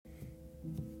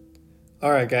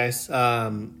All right, guys.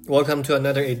 Welcome to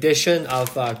another edition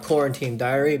of Quarantine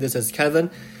Diary. This is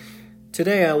Kevin.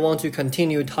 Today, I want to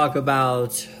continue talk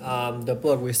about the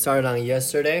book we started on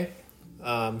yesterday,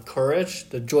 Courage: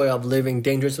 The Joy of Living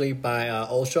Dangerously by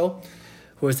Osho,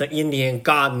 who is the Indian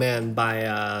God man by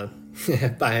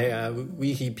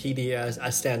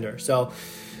Wikipedia standard. So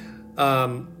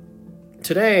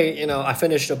today, I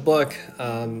finished the book,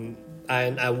 and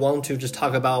I want to just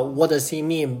talk about what does he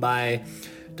mean by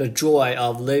the joy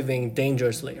of living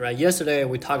dangerously, right? Yesterday,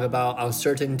 we talked about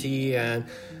uncertainty and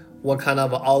what kind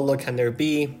of outlook can there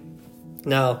be.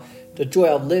 Now, the joy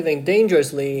of living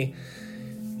dangerously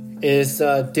is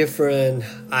a different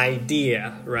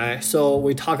idea, right? So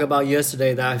we talked about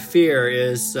yesterday that fear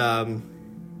is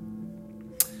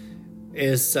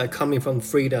coming from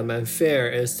freedom, and fear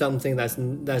is something that's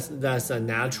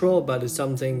natural, but it's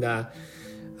something that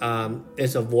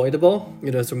is avoidable,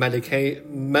 through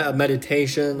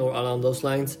meditation or along those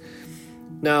lines.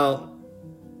 Now,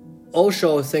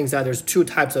 Osho thinks that there's two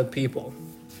types of people,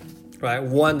 right?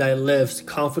 One that lives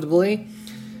comfortably,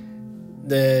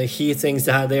 he thinks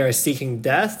that they are seeking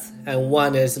death, and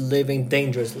one is living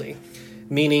dangerously,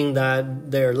 meaning that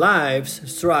their lives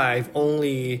thrive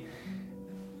only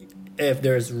if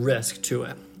there's risk to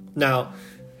it. Now,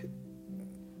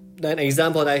 an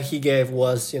example that he gave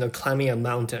was, climbing a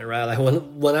mountain, right? Like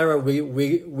whenever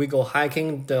we go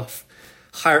hiking, the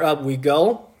higher up we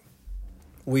go,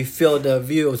 we feel the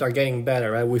views are getting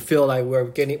better, right? We feel like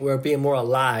we're being more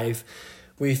alive.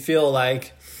 We feel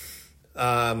like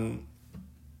we're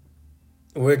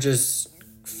just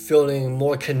feeling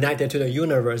more connected to the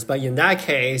universe. But in that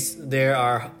case, there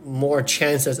are more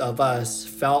chances of us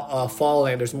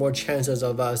falling. There's more chances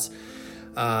of us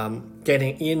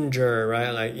getting injured, right?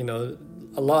 Like, a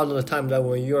lot of the time that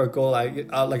when you go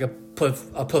like a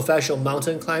professional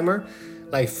mountain climber,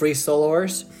 like free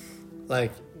soloers,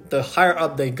 like the higher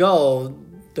up they go,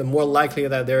 the more likely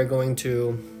that they're going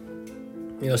to,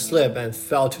 slip and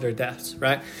fall to their deaths,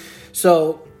 right?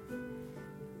 So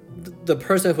the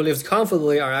person who lives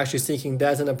comfortably are actually seeking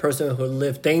death, and the person who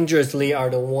lives dangerously are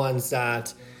the ones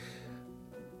that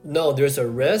know there's a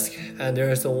risk, and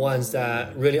there's the ones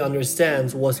that really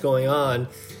understands what's going on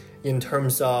in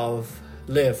terms of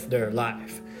live their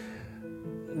life.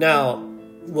 Now,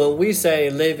 when we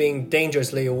say living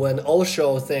dangerously, when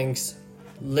Osho thinks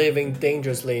living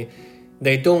dangerously,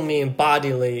 they don't mean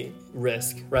bodily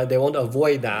risk, right? They won't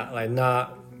avoid that, like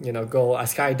not, go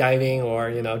skydiving or,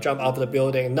 jump off the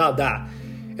building, not that.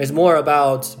 It's more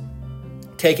about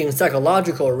taking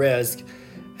psychological risk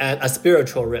and a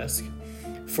spiritual risk.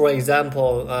 For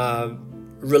example,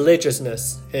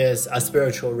 religiousness is a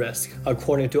spiritual risk,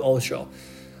 according to Osho.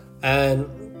 And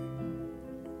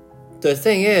the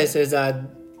thing is that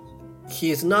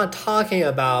he's not talking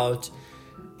about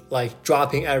like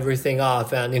dropping everything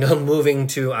off and, moving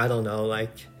to, I don't know,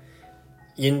 like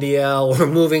India or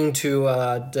moving to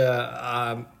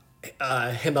the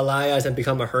Himalayas and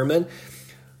become a hermit.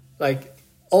 Like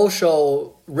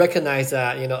Osho recognized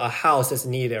that, a house is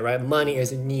needed, right? Money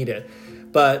is needed.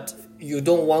 But you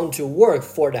don't want to work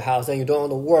for the house and you don't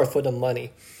want to work for the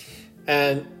money.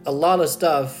 And a lot of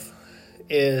stuff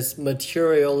is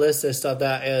materialistic stuff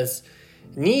that is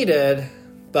needed,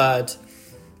 but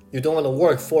you don't want to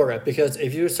work for it. Because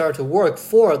if you start to work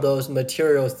for those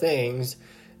material things,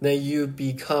 then you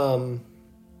become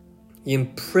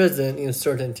imprisoned in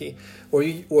certainty, or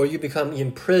you become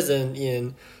imprisoned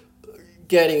in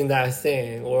getting that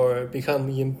thing, or become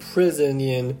imprisoned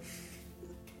in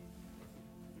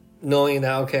knowing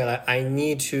that, okay, like I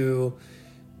need to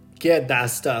get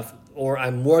that stuff, or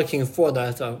I'm working for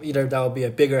that stuff. Either that will be a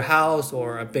bigger house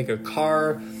or a bigger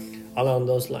car, along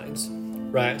those lines,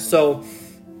 right? So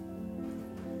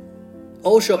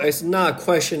Osho is not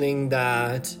questioning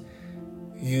that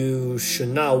you should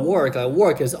not work. Like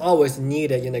work is always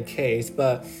needed in a case,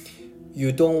 but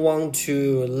you don't want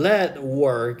to let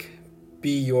work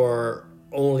be your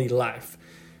only life.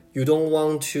 You don't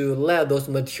want to let those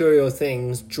material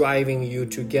things driving you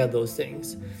to get those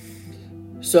things.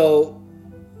 So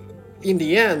in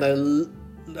the end,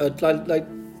 like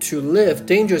to live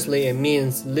dangerously, it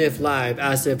means live life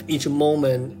as if each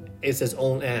moment is its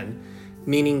own end.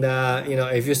 Meaning that,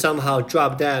 if you somehow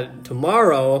drop dead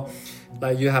tomorrow,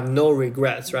 like you have no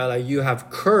regrets, right? Like you have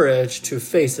courage to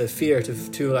face the fear,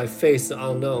 to like face the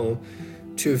unknown,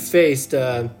 to face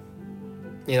the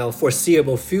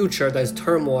foreseeable future that's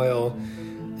turmoil.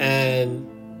 And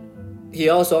he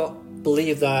also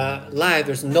believed that life,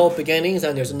 there's no beginnings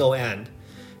and there's no end.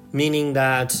 Meaning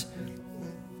that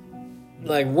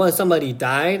like when somebody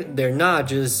died, they're not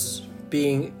just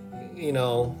being,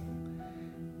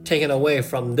 taken away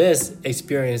from this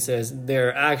experiences,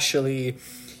 they're actually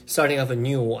starting off a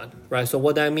new one, right? So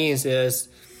what that means is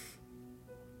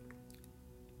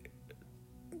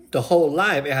the whole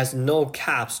life, it has no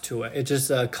caps to it. It's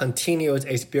just continuous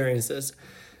experiences.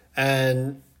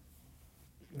 And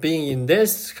being in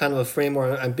this kind of a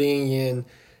framework and being in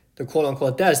the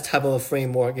quote-unquote that type of a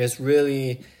framework is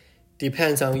really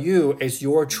depends on you. It's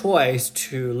your choice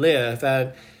to live.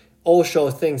 And Osho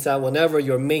thinks that whenever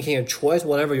you're making a choice,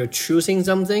 whenever you're choosing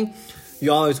something,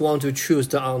 you always want to choose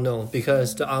the unknown,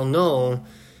 because the unknown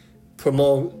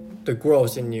promote the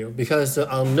growth in you. Because the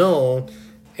unknown,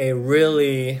 it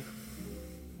really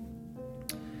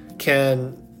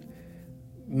can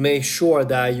make sure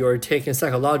that you're taking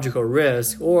psychological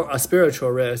risk or a spiritual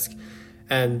risk,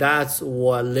 and that's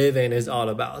what living is all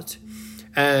about.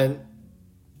 And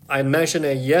I mentioned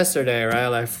it yesterday, right?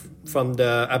 Like from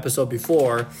the episode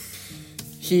before,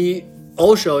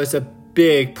 Osho is a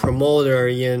big promoter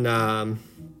in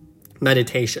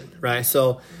meditation, right?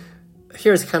 So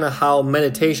here's kind of how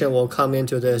meditation will come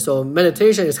into this. So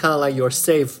meditation is kind of like your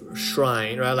safe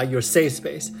shrine, right? Like your safe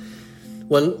space.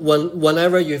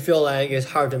 Whenever you feel like it's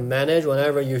hard to manage,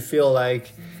 whenever you feel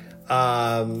like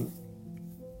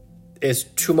it's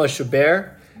too much to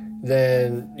bear,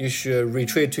 then you should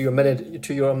retreat to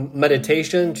your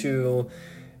meditation to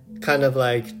kind of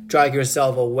like drag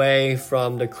yourself away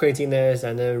from the craziness,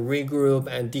 and then regroup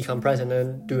and decompress, and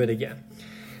then do it again.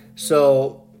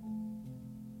 So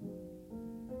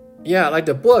yeah, like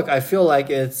the book, I feel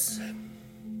like it's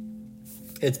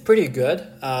pretty good.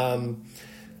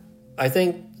 I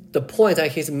think the point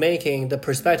that he's making, the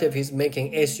perspective he's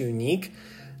making is unique.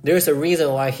 There's a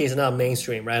reason why he's not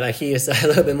mainstream, right? Like he is a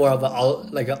little bit more of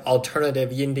an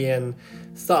alternative Indian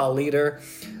thought leader.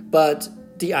 But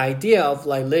the idea of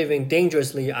like living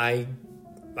dangerously, I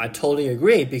totally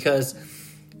agree, because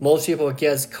most people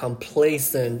get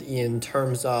complacent in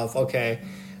terms of, okay,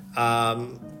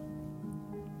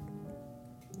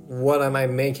 what am I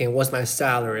making? What's my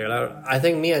salary? I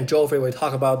think me and Joffrey, we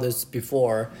talked about this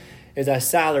before, is that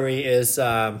salary is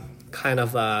kind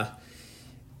of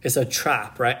it's a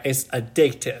trap, right? It's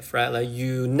addictive, right? Like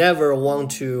you never want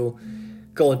to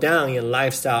go down in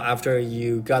lifestyle after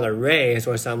you got a raise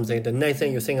or something. The next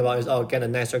thing you think about is, oh, get a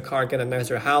nicer car, get a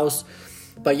nicer house.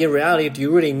 But in reality, do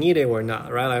you really need it or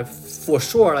not, right? Like for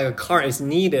sure, like a car is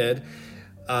needed,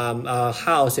 a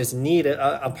house is needed,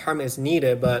 an apartment is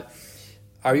needed, but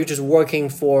are you just working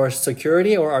for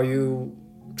security, or are you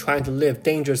trying to live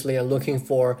dangerously and looking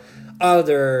for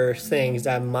other things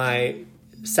that might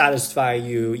satisfy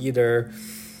you, either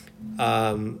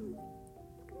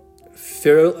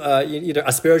either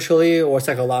spiritually or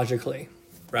psychologically,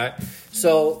 right?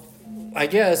 So I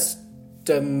guess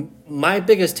my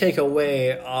biggest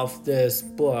takeaway of this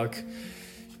book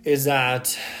is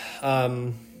that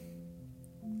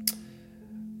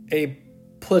it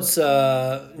puts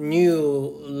a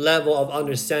new level of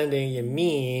understanding in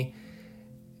me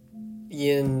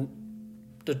in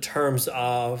the terms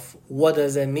of what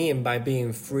does it mean by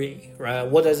being free, right?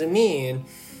 What does it mean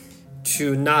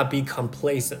to not be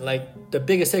complacent? Like the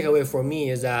biggest takeaway for me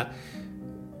is that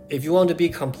if you want to be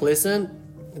complacent,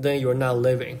 then you're not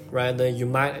living, right? Then you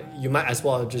might as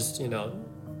well just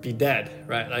be dead,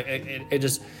 right? Like it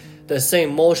just the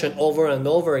same motion over and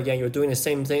over again. You're doing the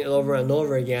same thing over and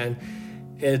over again.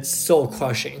 It's so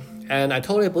crushing, and I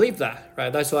totally believe that,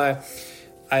 right? That's why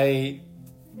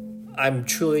I'm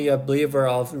truly a believer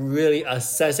of really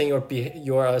assessing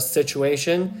your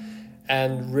situation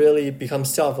and really become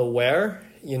self-aware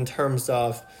in terms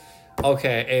of,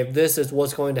 okay, if this is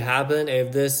what's going to happen,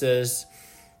 if this is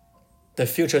the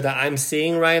future that I'm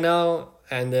seeing right now,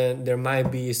 and then there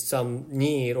might be some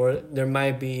need, or there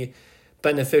might be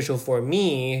beneficial for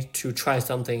me to try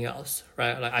something else,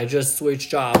 right? Like I just switched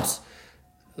jobs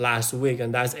last week,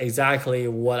 and that's exactly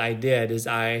what I did. Is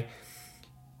I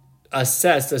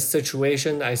assess the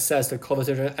situation, I assess the COVID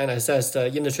situation, and I assess the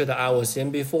industry that I was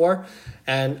in before,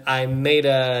 and I made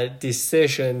a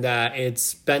decision that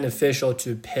it's beneficial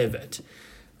to pivot,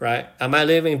 right? Am I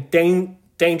living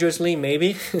dangerously?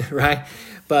 Maybe, right?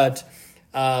 But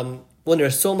when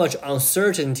there's so much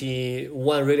uncertainty,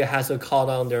 one really has to call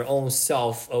on their own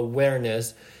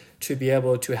self-awareness to be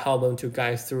able to help them to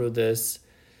guide through this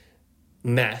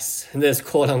mess, this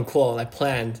quote-unquote like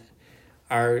planned,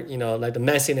 are like the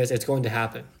messiness is going to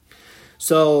happen.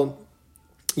 So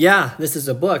yeah, this is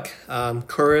a book,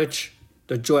 Courage,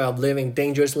 The Joy of Living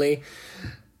Dangerously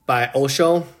by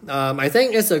Osho. I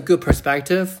think it's a good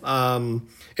perspective.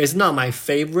 It's not my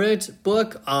favorite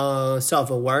book on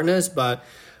self-awareness, but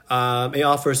it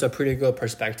offers a pretty good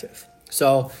perspective.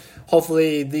 So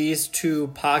hopefully these two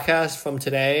podcasts from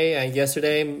today and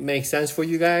yesterday make sense for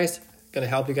you guys. Gonna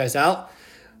help you guys out.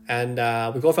 And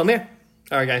we go from there.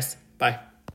 All right, guys. Bye.